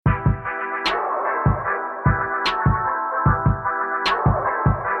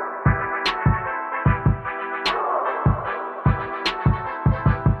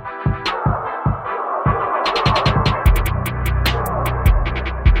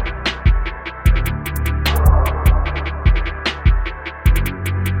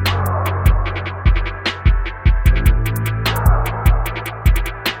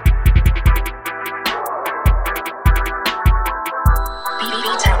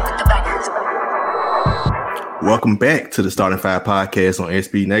Welcome back to the Starting Five podcast on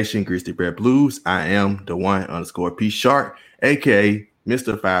SB Nation, Grizzly Bear Blues. I am the _P Shark, aka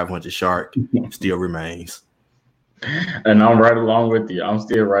Mr. 500 Shark, still remains. And I'm right along with you. I'm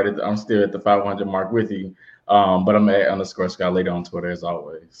still at the 500 mark with you. But I'm at _Scott later on Twitter as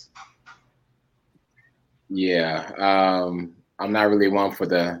always. Yeah. I'm not really one for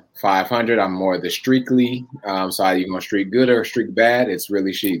the 500. I'm more the streakly. So either you're going to streak good or streak bad. It's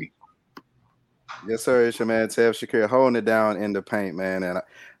really Sheedy. Yes, sir. It's your man, Tev Shakir, holding it down in the paint, man. And I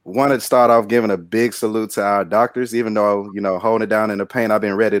wanted to start off giving a big salute to our doctors, even though, holding it down in the paint, I've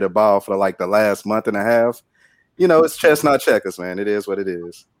been ready to ball for like the last month and a half. It's chestnut checkers, man. It is what it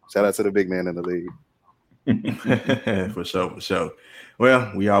is. Shout out to the big man in the league. For sure.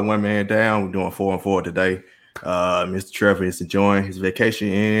 Well, we are one man down. We're doing 4-4 today. Mr. Trevor is enjoying his vacation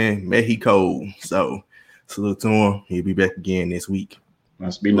in Mexico. So salute to him. He'll be back again this week.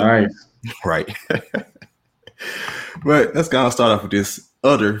 Must be nice. Right. But let's go and start off with this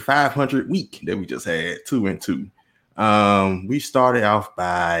other 500 week that we just had, 2-2. We started off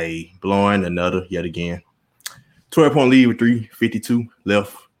by blowing another yet again 12-point lead with 3:52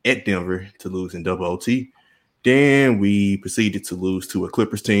 left at Denver to lose in double OT. Then we proceeded to lose to a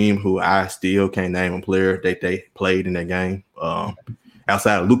Clippers team who I still can't name a player that they played in that game.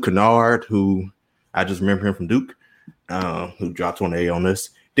 Outside of Luke Kennard, who I just remember him from Duke, who dropped 28 on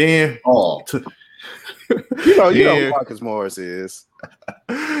us. Then you know who Marcus Morris is.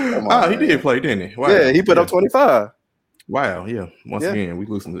 He did play, didn't he? Wow. Yeah, he put up 25. Wow, yeah. Once again, we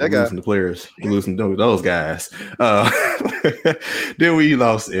losing the players. We losing those guys. Then we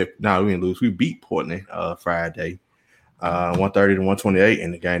lost it. No, we didn't lose. We beat Portland Friday. 130 to 128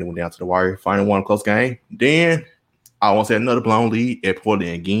 in the game that went down to the wire. Final one close game. Then I won't say another blown lead at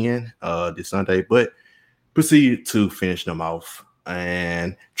Portland again this Sunday, but proceeded to finish them off.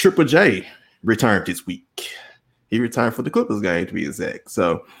 And Triple J returned this week. He returned for the Clippers game, to be exact.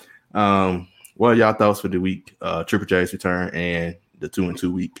 So, what are y'all thoughts for the week? Triple J's return and the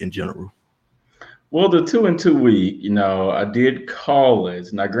 2-2 week in general. Well, the 2-2 week, I did call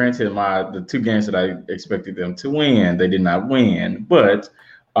it. Now, granted, the two games that I expected them to win, they did not win. But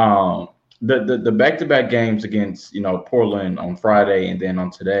the back-to-back games against Portland on Friday and then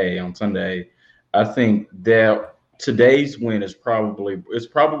on Sunday, I think that today's win is probably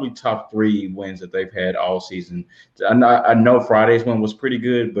top 3 wins that they've had all season. I know Friday's one was pretty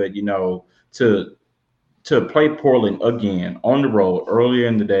good, but to play Portland again on the road earlier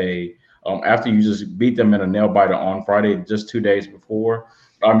in the day, after you just beat them in a nail biter on Friday, just 2 days before,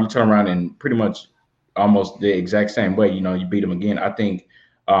 you turn around and pretty much almost the exact same way, you beat them again. I think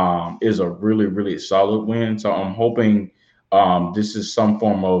is a really, really solid win. So I'm hoping this is some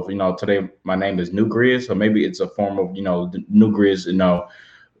form of, today my name is New Grizz, so maybe it's a form of, the New Grizz,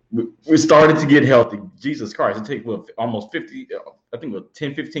 we started to get healthy. Jesus Christ, it takes almost 50, I think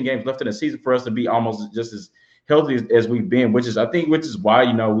 10, 15 games left in the season for us to be almost just as healthy as we've been, which is why,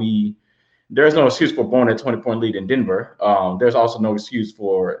 there's no excuse for blowing that 20-point lead in Denver. There's also no excuse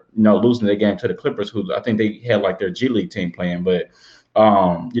for, losing the game to the Clippers, who I think they had like their G League team playing. But,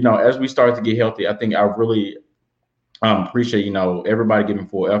 as we start to get healthy, I think I really appreciate, everybody giving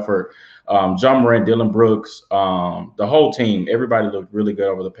full effort. John Morant, Dylan Brooks, the whole team, everybody looked really good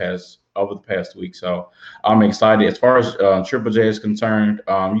over the past week. So I'm excited. As far as Triple J is concerned,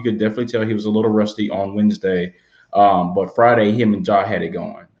 you could definitely tell he was a little rusty on Wednesday. But Friday, him and Ja had it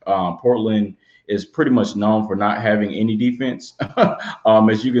going. Portland is pretty much known for not having any defense.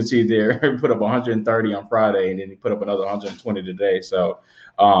 As you can see there, he put up 130 on Friday, and then he put up another 120 today. So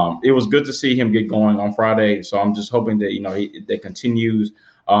it was good to see him get going on Friday. So I'm just hoping that, that continues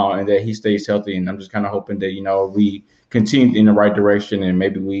and that he stays healthy. And I'm just kind of hoping that, we continue in the right direction and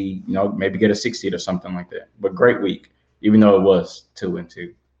maybe we, maybe get a 60 or something like that. But great week, even though it was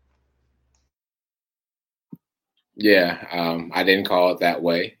 2-2. Yeah, I didn't call it that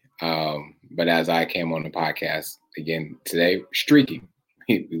way. But as I came on the podcast again today, streaking,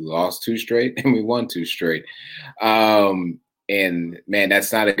 we lost 2 straight and we won 2 straight. And man,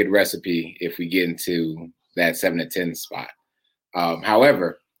 that's not a good recipe if we get into that 7-10 spot.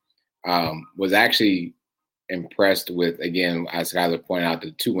 However, was actually impressed with, again, as Skyler pointed out,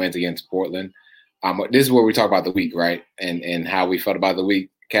 the 2 wins against Portland. This is where we talk about the week, right? And how we felt about the week.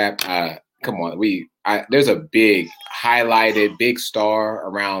 Cap, come on, there's a big highlighted big star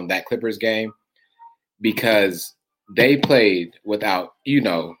around that Clippers game because they played without,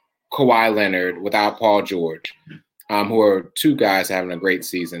 Kawhi Leonard, without Paul George, who are 2 guys having a great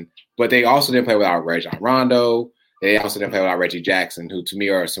season, but they also didn't play without Rajon Rondo. They also didn't play without Reggie Jackson, who to me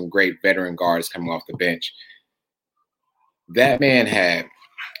are some great veteran guards coming off the bench. That man had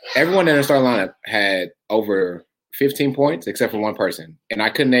everyone in the starting lineup had over 15 points except for one person. And I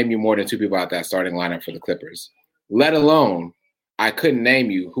couldn't name you more than two people out that starting lineup for the Clippers, let alone I couldn't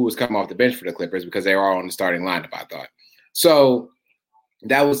name you who was coming off the bench for the Clippers because they were all on the starting lineup, I thought. So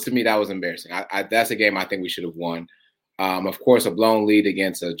that was embarrassing. That's a game I think we should have won. Of course, a blown lead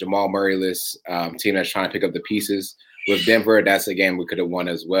against a Jamal Murray-less team that's trying to pick up the pieces. With Denver, that's a game we could have won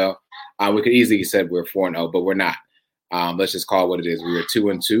as well. We could easily have said we're 4-0, but we're not. Let's just call it what it is. We were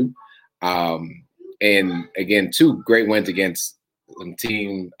 2-2. And again, two great wins against a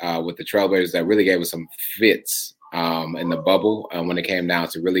team with the Trailblazers that really gave us some fits in the bubble when it came down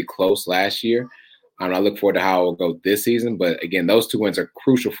to really close last year. I look forward to how it will go this season. But again, those two wins are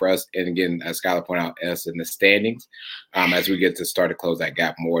crucial for us. And again, as Skylar pointed out, us in the standings as we get to start to close that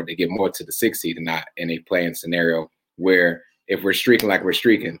gap more, to get more to the 6th seed and not in a playing scenario where if we're streaking like we're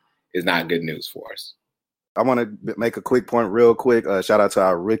streaking is not good news for us. I want to make a quick point real quick. Shout out to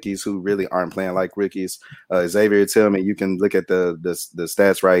our rookies who really aren't playing like rookies. Xavier Tillman, you can look at the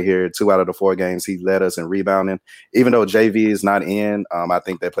stats right here. 2 out of the 4 games he led us in rebounding. Even though JV is not in, I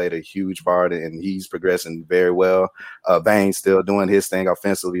think that played a huge part, and he's progressing very well. Bane's still doing his thing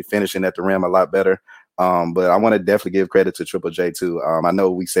offensively, finishing at the rim a lot better. But I want to definitely give credit to Triple J too. I know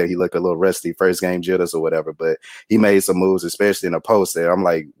we said he looked a little rusty first game jitters or whatever, but he made some moves, especially in the post there. I'm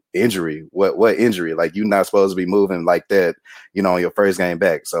like, injury? What injury? Like, you're not supposed to be moving like that, on your first game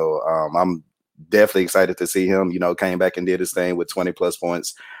back. So I'm definitely excited to see him, came back and did his thing with 20 plus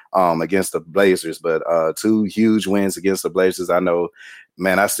points against the Blazers. But 2 huge wins against the Blazers. I know,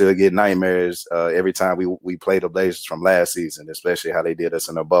 man, I still get nightmares every time we play the Blazers from last season, especially how they did us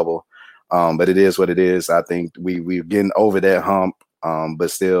in the bubble. But it is what it is. I think we're getting over that hump,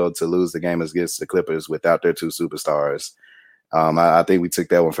 but still to lose the game against the Clippers without their 2 superstars. I think we took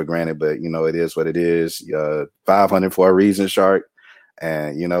that one for granted, but, it is what it is. 500 for a reason, Shark.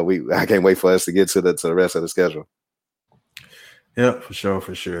 And, I can't wait for us to get to the rest of the schedule. Yeah, for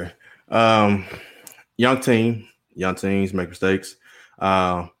sure. Young teams make mistakes.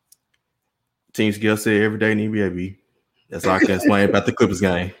 Teams get upset every day in the NBA, B. That's all I can explain about the Clippers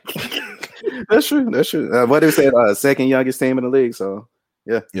game. That's true. What they said, second youngest team in the league. So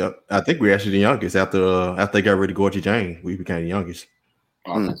yeah. I think we're actually the youngest after they got rid of Gorgie James. We became the youngest.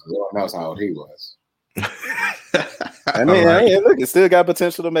 Lord knows how old he was. I mean, look, it still got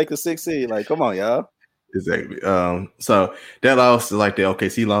potential to make a 6 seed. Like, come on, y'all. Exactly. So that loss, like the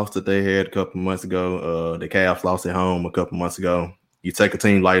OKC loss that they had a couple months ago. The Cavs lost at home a couple months ago. You take a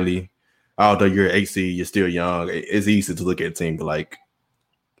team lightly, although you're an 8 seed, you're still young. It's easy to look at a team, but like,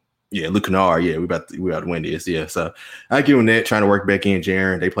 yeah, look Kennard, we about to win this. Yeah, so I give them that. Trying to work back in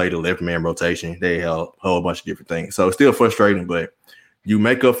Jaren. They played 11-man rotation. They held a whole bunch of different things. So it's still frustrating, but you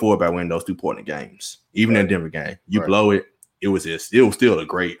make up for it by winning those 2-point games. Even in the Denver game, you blow it. It was still a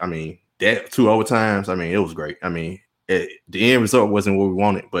great. I mean, that 2 overtimes. I mean, it was great. I mean, the end result wasn't what we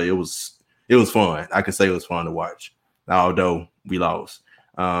wanted, but it was fun. I can say it was fun to watch, although we lost.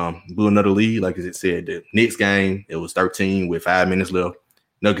 Blew another lead, like it said. The Knicks game, it was 13 with 5 minutes left.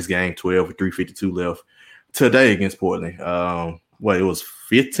 Nuggets game 12 with 3:52 left. Today against Portland, it was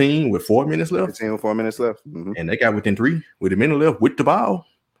 15 with 4 minutes left. 15 with 4 minutes left, and they got within 3 with a minute left with the ball.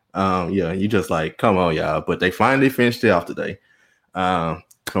 You just like, come on, y'all. But they finally finished it off today. I'm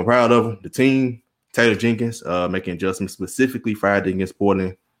proud of them. The team, Taylor Jenkins, making adjustments specifically Friday against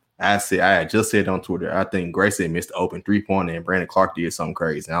Portland. I had just said on Twitter, I think Grayson missed the open 3-pointer and Brandon Clark did something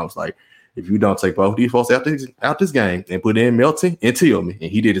crazy. And I was like, if you don't take both these folks out this game and put in Melton and Tillman,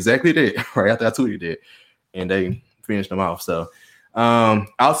 and he did exactly that right after I tweeted it, and they finished them off. So,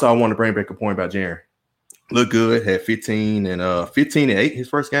 also I want to bring back a point about Jaren. Looked good, had 15 and 8 his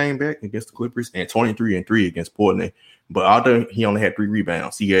first game back against the Clippers, and 23 and 3 against Portland. But although he only had 3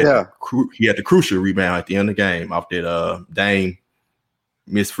 rebounds, he had the crucial rebound at the end of the game off that Dame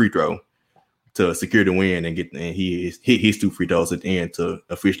missed free throw to secure the win and he hit his 2 free throws at the end to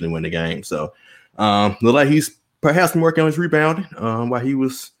officially win the game. So look like he's perhaps been working on his rebounding while he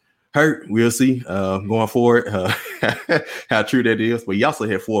was hurt. We'll see going forward how true that is. But he also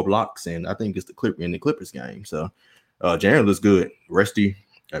had 4 blocks, and I think it's the Clippers game. So Jaren looks good. Rusty,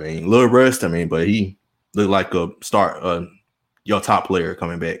 a little rust. But he looked like a start, your top player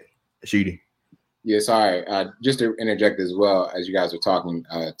coming back. Sheedy. Yeah, sorry. Just to interject as well, as you guys were talking,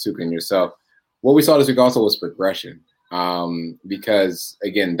 Tuka and yourself, what we saw this week also was progression. Because,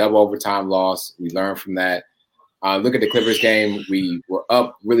 again, double overtime loss. We learned from that. Look at the Clippers game. We were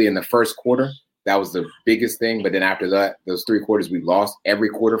up really in the first quarter. That was the biggest thing. But then after that, those 3 quarters, we lost every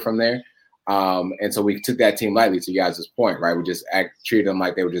quarter from there. And so we took that team lightly, to you guys' point, right? We just treated them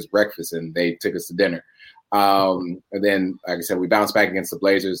like they were just breakfast and they took us to dinner. And then, like I said, we bounced back against the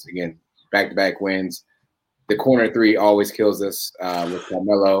Blazers. Again, back-to-back wins. The corner three always kills us with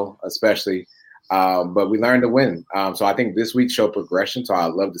Carmelo, especially. But we learned to win. So I think this week showed progression. So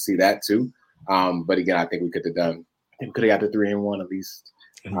I'd love to see that too. But again, I think we could have got the 3-1 at least.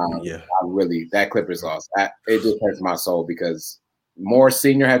 That Clippers loss. It just hurts my soul because Morris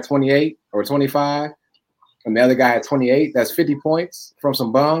Sr. had 28 or 25, and the other guy had 28. That's 50 points from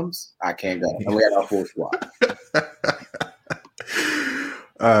some bums. I can't go. And we had our full squad.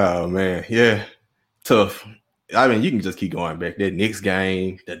 Oh man, yeah, tough. I mean, you can just keep going back. That Knicks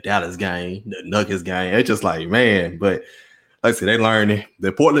game, the Dallas game, the Nuggets game. It's just like, man, but like I said, they learned it.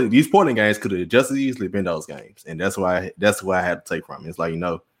 These Portland games could have just as easily been those games. And that's why I had to take from it. It's like,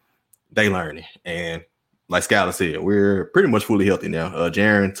 they learned it. And like Skylar said, we're pretty much fully healthy now.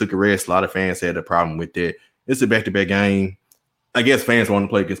 Jaren took a rest. A lot of fans had a problem with that. It's a back-to-back game. I guess fans want to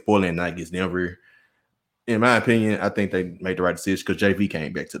play against Portland and not against Denver. In my opinion, I think they made the right decision because JV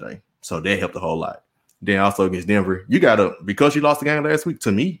came back today. So that helped a whole lot. Then also against Denver, because you lost the game last week,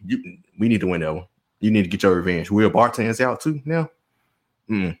 to me, we need to win that one. You need to get your revenge. Will Barton's out too now.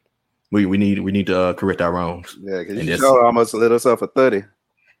 We need to correct our wrongs. Yeah, because you almost lit us up for 30.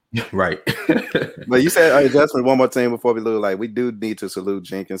 Right. But you said adjustment one more thing before we lose. Like, we do need to salute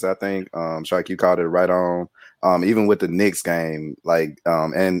Jenkins, I think. Shark, you called it right on. Even with the Knicks game, like,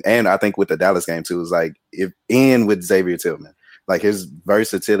 and I think with the Dallas game too, is like with Xavier Tillman. Like, his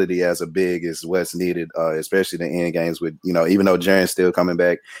versatility as a big is what's needed, especially the end games with, even though Jaren's still coming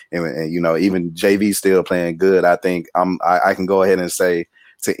back and even JV still playing good, I think I can go ahead and say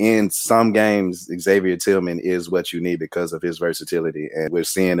to end some games, Xavier Tillman is what you need because of his versatility, and we're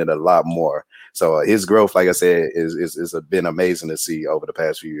seeing it a lot more. So his growth, like I said, is been amazing to see over the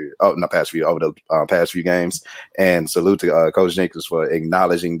past few past few games. And salute to Coach Jenkins for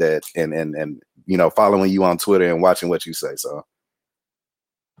acknowledging that and following you on Twitter and watching what you say. So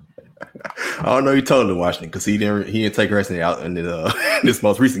I don't know. He totally watching it because he didn't take Grayson out in this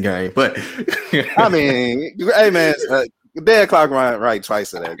most recent game. But I mean, hey man, dead clock right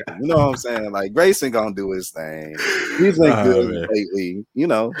twice of that. You know what I'm saying? Like, Grayson gonna do his thing. He's been good lately,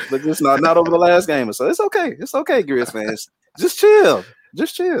 but just not over the last game or so. It's okay. It's okay, Grizz fans. Just chill.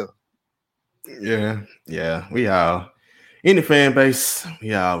 Yeah. We all in the fan base.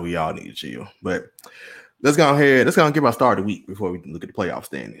 We all need to chill. But let's go ahead. Let's go and give our start of the week before we look at the playoff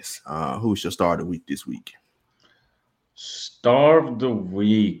standings. Who's your start of the week this week? Star of the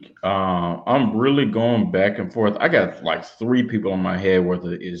week. I'm really going back and forth. I got like three people in my head,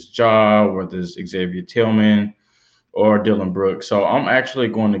 whether it's Ja, whether it's Xavier Tillman, or Dylan Brooks. So I'm actually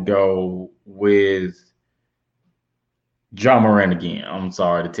going to go with Ja Morant again. I'm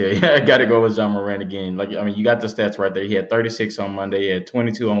sorry to tell you. I got to go with Ja Morant again. You got the stats right there. He had 36 on Monday. He had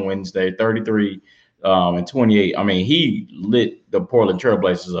 22 on Wednesday, 33 and 28. I mean, he lit the Portland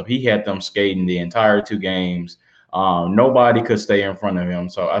Trailblazers up. He had them skating the entire two games. Nobody could stay in front of him.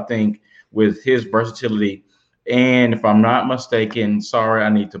 So I think with his versatility, and if I'm not mistaken, sorry, I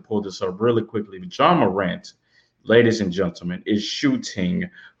need to pull this up really quickly. Ja Morant, ladies and gentlemen, is shooting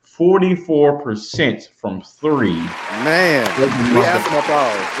 44% from three. Man, let's ask him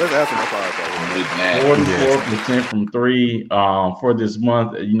applause. 44% from three for this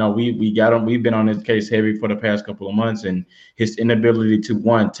month. We got him. We've been on his case heavy for the past couple of months, and his inability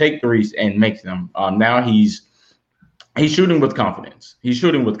to take threes and make them. Now he's shooting with confidence. Which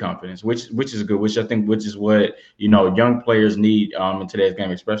is good. Which is what young players need in today's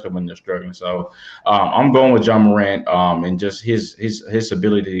game, especially when they're struggling. So I'm going with Ja Morant and just his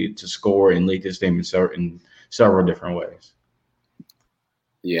ability to score and lead this team in several different ways.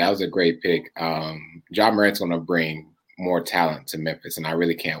 Yeah, that was a great pick. Ja Morant's going to bring more talent to Memphis, and I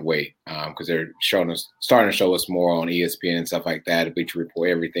really can't wait because they're starting to show us more on ESPN and stuff like that, Bleacher Report,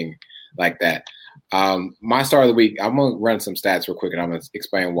 everything like that. My start of the week, I'm going to run some stats real quick, and I'm going to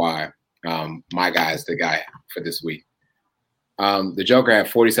explain why my guy is the guy for this week. The Joker had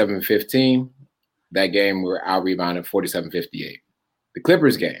 47-15. That game, we were out-rebounded 47-58. The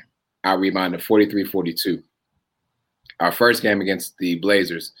Clippers game, out-rebounded 43-42. Our first game against the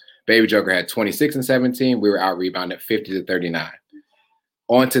Blazers, Baby Joker had 26-17. We were out-rebounded 50-39.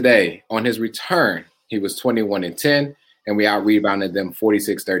 On today, on his return, he was 21-10, and we out-rebounded them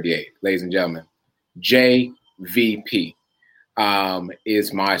 46-38. Ladies and gentlemen, JVP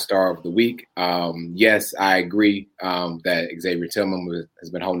is my star of the week. Yes, I agree that Xavier Tillman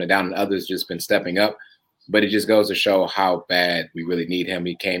has been holding it down and others just been stepping up, but it just goes to show how bad we really need him.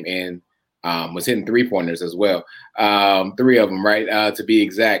 He came in, was hitting three-pointers as well, 3 of them, right, to be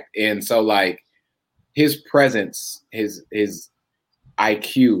exact. And so, his presence,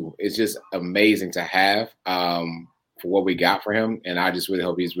 IQ is just amazing to have for what we got for him. And I just really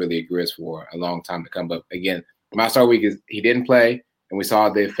hope he's really agrees for a long time to come. But again, my star week is he didn't play, and we saw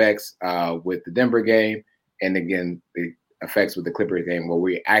the effects with the Denver game, and again the effects with the Clippers game where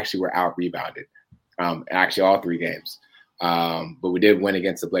we actually were out rebounded, actually all 3 games. But we did win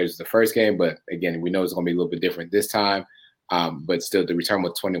against the Blazers the first game. But again, we know it's going to be a little bit different this time. But still, the return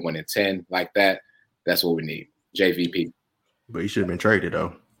with 21-10 like that, that's what we need. JVP. But he should have been traded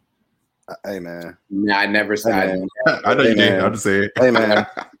though. Hey man. Nah, I never said. I know you did. I'm just saying. Hey man,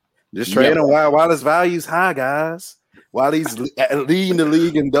 just trade him while his value's high, guys. While he's leading the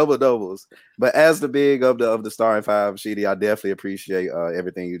league in double doubles. But as the big of the starting 5, Sheedy, I definitely appreciate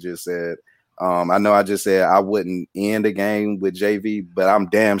everything you just said. I know I just said I wouldn't end the game with JV, but I'm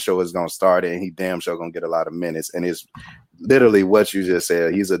damn sure it's gonna start it, and he damn sure gonna get a lot of minutes. And it's literally what you just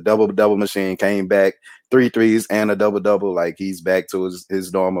said. He's a double machine. Came back 3 threes and a double. Like he's back to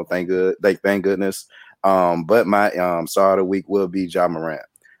his normal. Thank goodness. But my star of the week will be Ja Morant.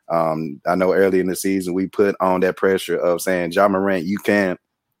 I know early in the season we put on that pressure of saying Ja Morant, you can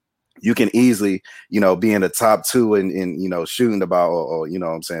easily, be in the top 2 in shooting the ball or what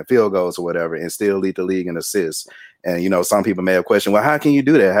I'm saying, field goals or whatever, and still lead the league in assists. And some people may have questioned, well, how can you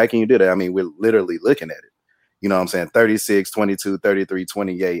do that? How can you do that? I mean, we're literally looking at it. You know what I'm saying? 36, 22, 33,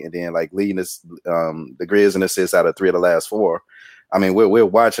 28, and then like leading this, the Grizz in assists out of 3 of the last 4. I mean, we're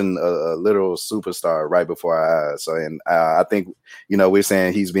watching a literal superstar right before our eyes. So, and I think, we're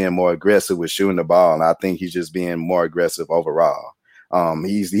saying he's being more aggressive with shooting the ball, and I think he's just being more aggressive overall.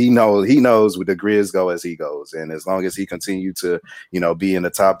 He knows where the Grizz go as he goes, and as long as he continue to, be in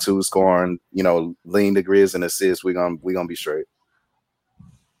the top 2 scoring, leading the Grizz in assists, we're gonna be straight.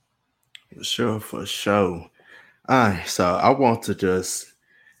 For sure. All right, so I want to just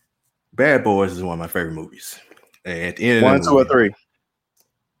Bad Boys is one of my favorite movies. And at the end of 1, 2, or 3.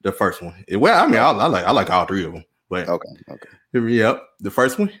 The first one. Well, I mean, I like all 3 of them. But okay. Yep. The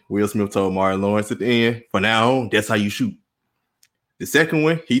first one, Will Smith told Martin Lawrence at the end, "For now on, that's how you shoot." The second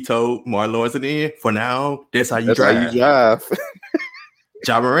one, he told Martin Lawrence at the end, "For now on, that's how you drive." Ja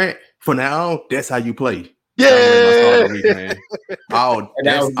Morant, "For now on, that's how you play." Yeah.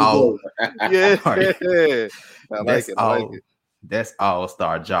 That's all. Yeah. Right. That's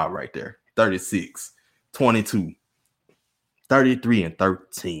all-star job right there. 36, 22, 33, and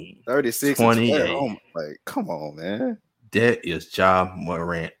 13. 36, 28. Oh, like, come on, man. That is Ja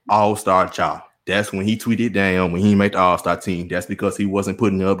Morant, all-star job. That's when he tweeted down when he made the all-star team. That's because he wasn't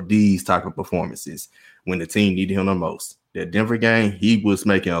putting up these type of performances when the team needed him the most. That Denver game, he was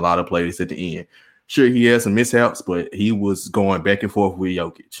making a lot of plays at the end. Sure, he had some mishaps, but he was going back and forth with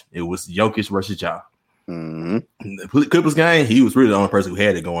Jokic. It was Jokic versus Ja. Mm-hmm. The Clippers game, he was really the only person who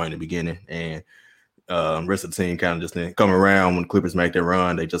had it going in the beginning, and the rest of the team kind of just didn't come around when the Clippers make their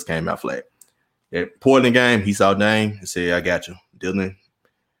run. They just came out flat. That Portland game, he saw Dame and said, "I got you." Dylan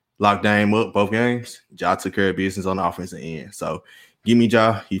locked Dame up both games. Ja took care of business on the offensive end. So give me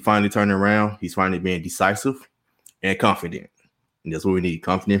Ja. He finally turned around. He's finally being decisive and confident. And that's what we need.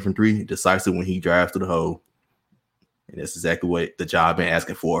 Confident from 3, decisive when he drives to the hole. And that's exactly what the job been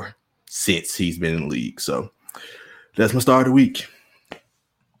asking for since he's been in the league. So that's my start of the week.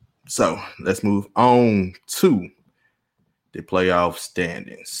 So let's move on to the playoff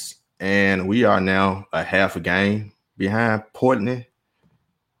standings. And we are now a half a game behind Portland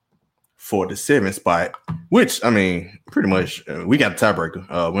for the 7th spot, which, I mean, pretty much we got the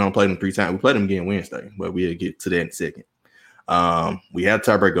tiebreaker. We don't play them 3 times. We played them again Wednesday, but we'll get to that in a second. We had a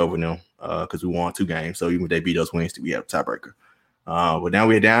tiebreaker over them because we won 2 games. So even if they beat us Wednesday, we have a tiebreaker. But now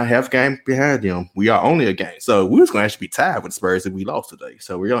we're down half a game behind them. We are only a game. So we was going to actually be tied with the Spurs if we lost today.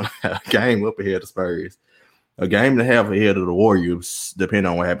 So we're going to have a game up ahead of the Spurs. A game and a half ahead of the Warriors, depending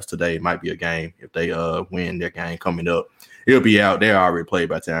on what happens today. It might be a game. If they win their game coming up, it'll be out. They're already played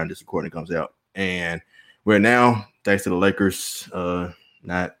by the time this recording comes out. And we're now, thanks to the Lakers,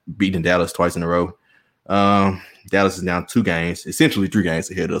 not beating Dallas twice in a row. Dallas is now 2 games, essentially 3 games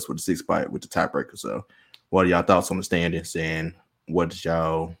ahead of us with the 6th spot with the tiebreaker. So what are y'all thoughts on the standings, and what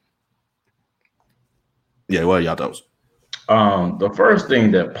are y'all thoughts? The first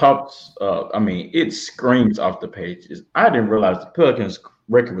thing that pops up, it screams off the page, is I didn't realize the Pelicans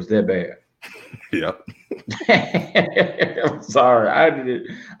record was that bad. Yeah. I'm sorry.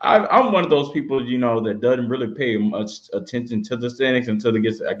 I'm one of those people, that doesn't really pay much attention to the standings until it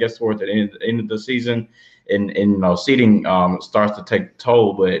gets, I guess, towards the end of the season, and seeding starts to take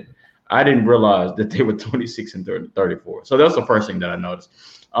toll. But I didn't realize that they were 26 and 34. So that's the first thing that I noticed.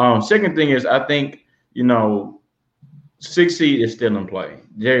 Second thing is, I think 6 seed is still in play.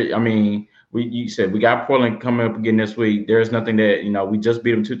 you said we got Portland coming up again this week. There's nothing that we just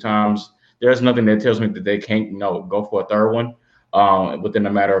beat them 2 times. There's nothing that tells me that they can't go for a third one within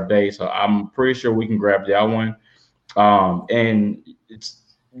a matter of days. So I'm pretty sure we can grab that one. And it's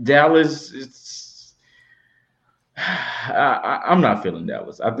Dallas. I'm not feeling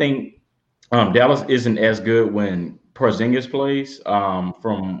Dallas. I think Dallas isn't as good when Porzingis plays.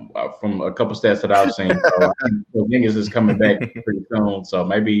 From a couple stats that I've seen, so I think Porzingis is coming back pretty soon. So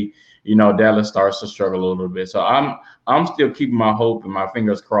maybe Dallas starts to struggle a little bit. So I'm still keeping my hope and my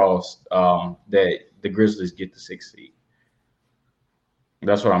fingers crossed that the Grizzlies get the 6th seed.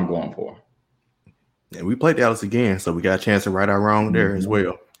 That's what I'm going for. And we played Dallas again, so we got a chance to right our wrong there as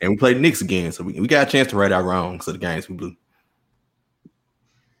well. And we played Knicks again, so we got a chance to right our wrongs of the games we blew.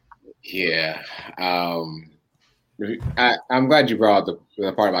 Yeah. I'm glad you brought the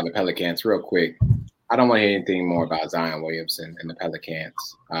part about the Pelicans real quick. I don't want to hear anything more about Zion Williamson and the Pelicans.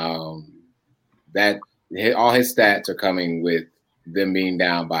 All his stats are coming with them being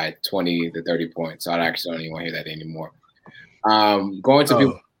down by 20 to 30 points. So I actually don't even want to hear that anymore. Go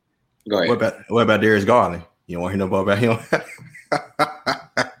ahead. What about Darius Garland? You don't want to hear no more about him?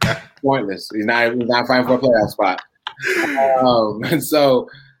 Pointless. He's not fighting for a playoff spot.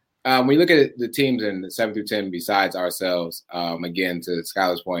 When you look at the teams in the 7 through 10 besides ourselves, again, to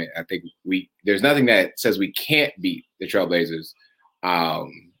Skylar's point, I think there's nothing that says we can't beat the Trailblazers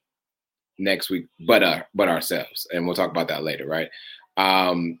next week but ourselves. And we'll talk about that later, right?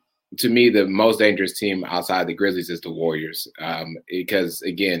 To me, the most dangerous team outside the Grizzlies is the Warriors because,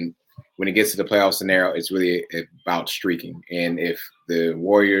 again, when it gets to the playoff scenario, it's really about streaking. And if the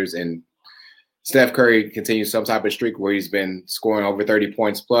Warriors and Steph Curry continues some type of streak where he's been scoring over 30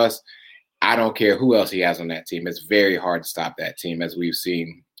 points plus, I don't care who else he has on that team. It's very hard to stop that team, as we've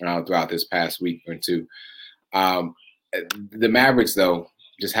seen throughout this past week or two. The Mavericks, though,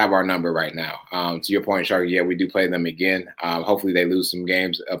 just have our number right now. To your point, Shark, yeah, we do play them again. Hopefully they lose some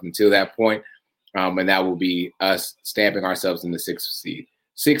games up until that point, and that will be us stamping ourselves in the 6th seed.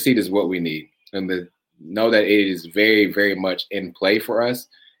 6th seed is what we need. And know that it is very, very much in play for us.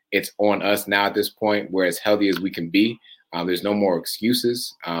 It's on us now at this point. We're as healthy as we can be. There's no more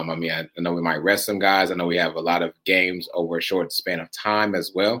excuses. I know we might rest some guys. I know we have a lot of games over a short span of time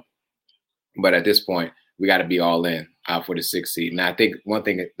as well. But at this point, we got to be all in for the 6th seed. And I think one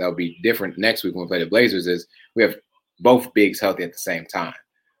thing that'll be different next week when we play the Blazers is we have both bigs healthy at the same time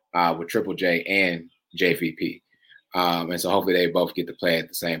with Triple J and JVP. And so hopefully they both get to play at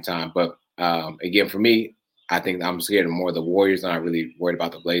the same time. But again, for me, I think I'm scared of more of the Warriors. I'm not really worried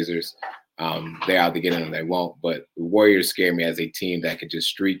about the Blazers. They either get in or they won't. But the Warriors scare me as a team that could just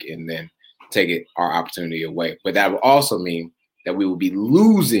streak and then take our opportunity away. But that would also mean that we will be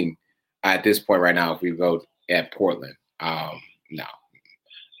losing at this point right now if we go at Portland. No.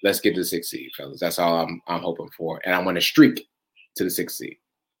 Let's get to the 6th seed, fellas. That's all I'm hoping for. And I want to streak to the 6th seed.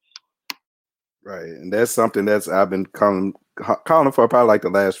 Right, and that's something that's I've been calling for probably like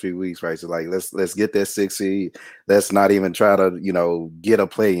the last few weeks, right? So like let's get that 6th seed. Let's not even try to get a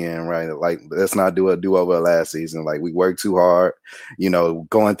play in, right? Like let's not do a do-over last season. Like we worked too hard,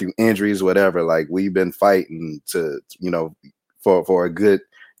 going through injuries, whatever. Like we've been fighting to for a good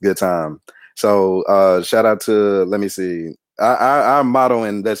time. So shout out to, let me see. Our motto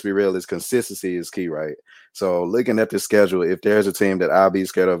in Let's Be Real is consistency is key, right? So looking at the schedule, if there's a team that I'll be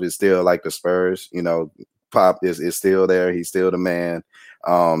scared of, it's still like the Spurs. Pop is still there. He's still the man.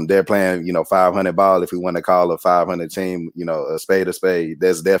 They're playing, 500 ball. If we want to call a 500 team, a spade,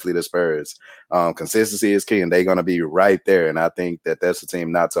 that's definitely the Spurs. Consistency is key, and they're going to be right there. And I think that's a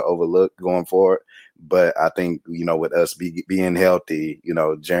team not to overlook going forward. But I think, with us being healthy,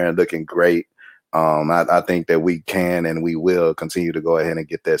 Jaren looking great, I think that we can and we will continue to go ahead and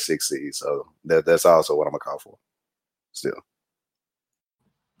get that 6th seed. So that's also what I'm going to call for still.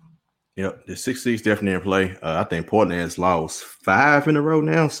 Yep, the 6th seed's definitely in play. I think Portland has lost 5 in a row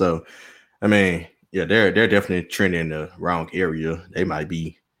now. So, they're definitely trending in the wrong area. They might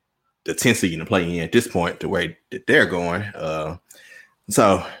be the 10th seed to play in at this point, the way that they're going.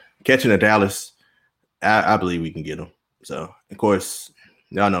 So, catching the Dallas, I believe we can get them. So, of course,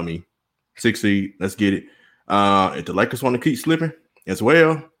 y'all know me. 6th seed, let's get it. If the Lakers want to keep slipping as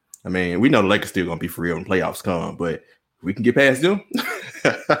well, we know the Lakers still going to be for real when playoffs come, but if we can get past them,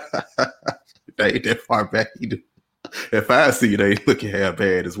 they ain't that far back either. At 5 seed, they looking half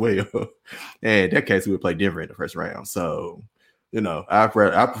bad as well. And in that case, we would play Denver in the first round. So, I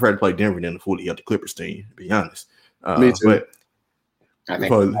prefer to play Denver than to fully up the Clippers team, to be honest. Me too. But I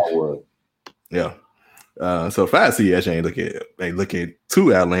think I would. Yeah. So 5 seed actually ain't looking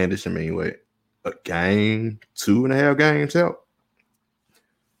too outlandish. A game, 2.5 games out.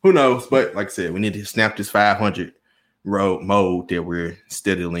 who knows? But like I said, we need to snap this 500 road mode that we're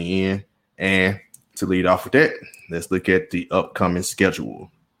steadily in. And to lead off with that, let's look at the upcoming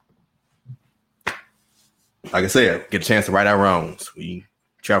schedule. Like I said, get a chance to right our wrongs. We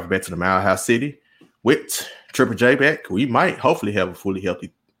travel back to the Mile High City with Triple J back. We might hopefully have a fully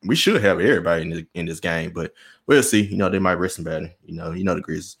healthy. We should have everybody in this game, but we'll see. You know, they might rest somebody. You know the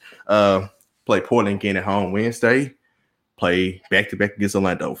Grizzlies. Play Portland again at home Wednesday. Play back-to-back against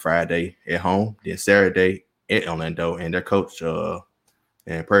Orlando Friday at home. Then Saturday at Orlando. And their coach,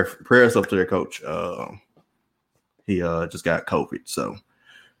 and prayers up to their coach. He just got COVID. So,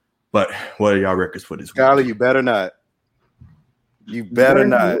 but what are y'all records for this week? Kyler, you better not. You better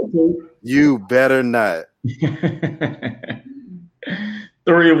not. You better not.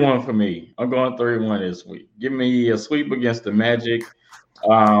 3-1 for me. I'm going 3-1 this week. Give me a sweep against the Magic.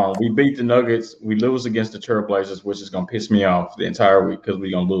 We beat the Nuggets. We lose against the Trailblazers, which is going to piss me off the entire week because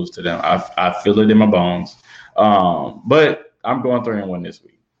we're going to lose to them. I feel it in my bones. But I'm going 3-1 this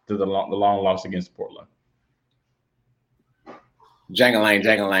week to the long loss against Portland.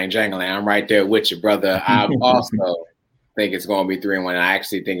 Jangalang. I'm right there with you, brother. I also think it's going to be 3-1. I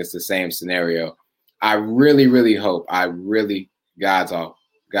actually think it's the same scenario. I really, really hope.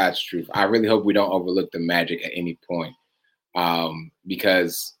 God's truth. I really hope we don't overlook the Magic at any point.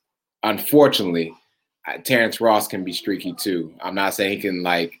 Because unfortunately, Terrence Ross can be streaky too. I'm not saying he can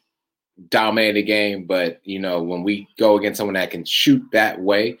like dominate the game, but you know, when we go against someone that can shoot that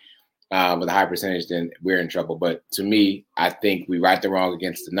way with a high percentage, then we're in trouble. But to me, I think we right the wrong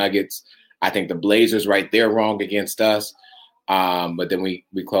against the Nuggets. I think the Blazers right there wrong against us. But then we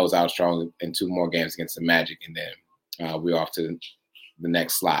close out strong in 2 more games against the Magic, and then we're off to the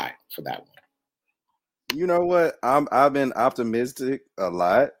next slide for that one. You know what? I've been optimistic a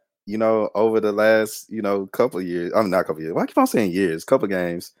lot, you know, over the last, you know, couple of years. I'm not couple of years. Why keep on saying years? Couple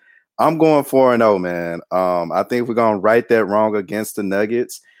games. I'm going 4-0, man. I think we're gonna right that wrong against the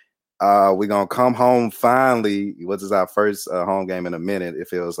Nuggets. We're gonna come home finally. What is our first home game in a minute? It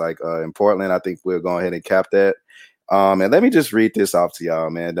feels like in Portland. I think we'll go ahead and cap that. And let me just read this off to y'all,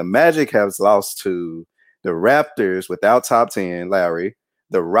 man. The Magic has lost to the Raptors without top 10, Larry,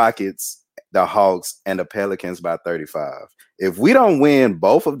 the Rockets, the Hawks, and the Pelicans by 35. If we don't win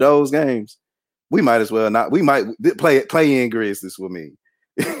both of those games, we might as well not. We might play in Grizzlies with me.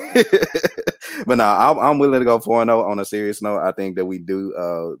 But no, I'm willing to go 4-0 on a serious note. I think that we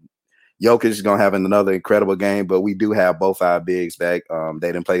do. Jokic is going to have another incredible game, but we do have both our bigs back.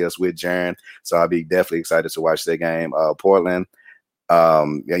 They didn't play us with Jaren, so I'll be definitely excited to watch that game. Portland,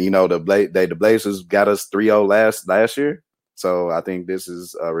 you know, the Blazers got us 3-0 last year. So I think this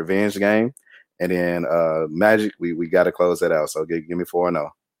is a revenge game. And then Magic, we got to close that out. So give me 4-0.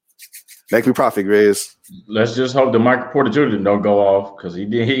 Make me profit, Grizz. Let's just hope the Michael Porter Jr. don't go off because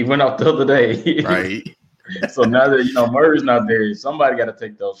he went off the other day. Right. So now that, you know, Murray's not there, somebody got to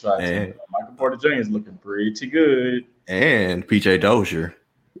take those shots. Michael Porter Jr. is looking pretty good. And PJ Dozier.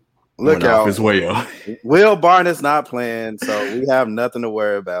 Look out as well. Will Barnes not playing, so we have nothing to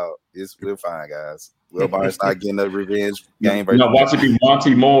worry about. We're fine, guys. Will Barnes not getting a revenge game. You know, watch it be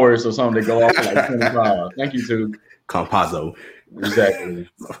Monty Morris or something to go off like 25. Thank you, too. Compazzo. Exactly.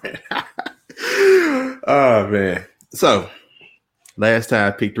 Oh man. So last time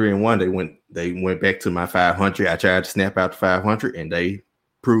I picked 3-1, they went back to my 500. I tried to snap out the 500, and they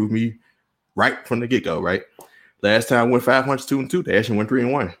proved me right from the get-go, right? Last time I went 500, 2-2. They actually went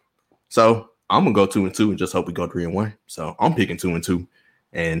 3-1. So I'm gonna go 2-2 and just hope we go 3-1. So I'm picking 2-2,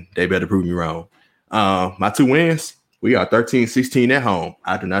 and they better prove me wrong. My 2 wins, we are 13-16 at home.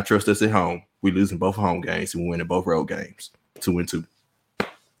 I do not trust us at home. We losing both home games and we winning both road games. 2-2.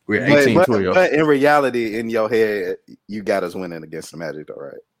 We're 18-12. But in reality, in your head, you got us winning against the Magic, though,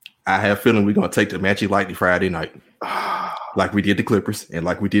 right? I have a feeling we're gonna take the Magic lightly Friday night, like we did the Clippers and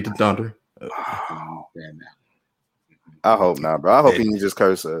like we did the Thunder. I hope not, bro. I hope you just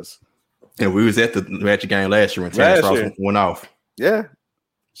curse us. And we was at the Magic game last year when Terrence Ross went off. Yeah.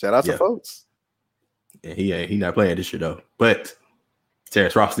 Shout out to folks. And he not playing this year though. But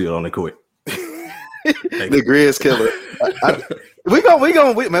Terrence Ross still on the court. The Grizz killer. We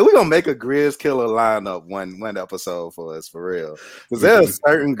gonna make a Grizz killer lineup one episode for us for real. Because there's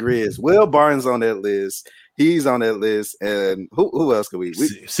certain Grizz. Will Barnes on that list. He's on that list. And who else could we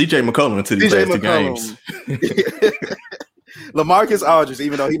CJ McCollum to these last 2 games. LaMarcus Aldridge,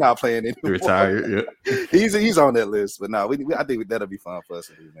 even though he's not playing anymore. Retired, yeah. He's on that list. But no, I think that'll be fun for us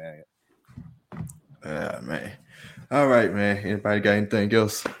to do, man. Man. All right, man. Anybody got anything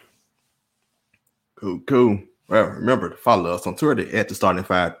else? Cool. Well, remember to follow us on Twitter at the starting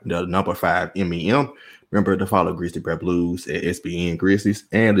 5, the number 5 MEM. Remember to follow Grizzly Bear Blues at SBN Grizzlies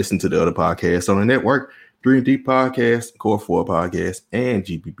and listen to the other podcasts on the network, Dream Deep Podcast, Core 4 Podcast, and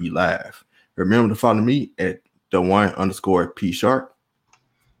GBB Live. Remember to follow me at @1_P Sharp.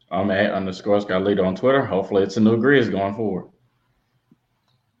 I'm at _Scott on Twitter. Hopefully it's a new Grizz going forward.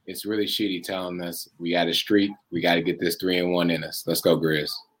 It's really shitty telling us we got a streak. We got to get this 3-1 in us. Let's go,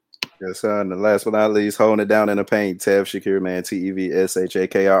 Grizz. Yes, sir. And the last but not least, holding it down in the paint, Tev Shakir, man,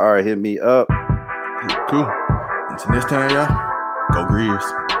 TEVSHAKRR. Hit me up. Cool. Until next time, y'all, go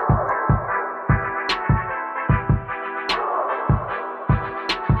Grizz.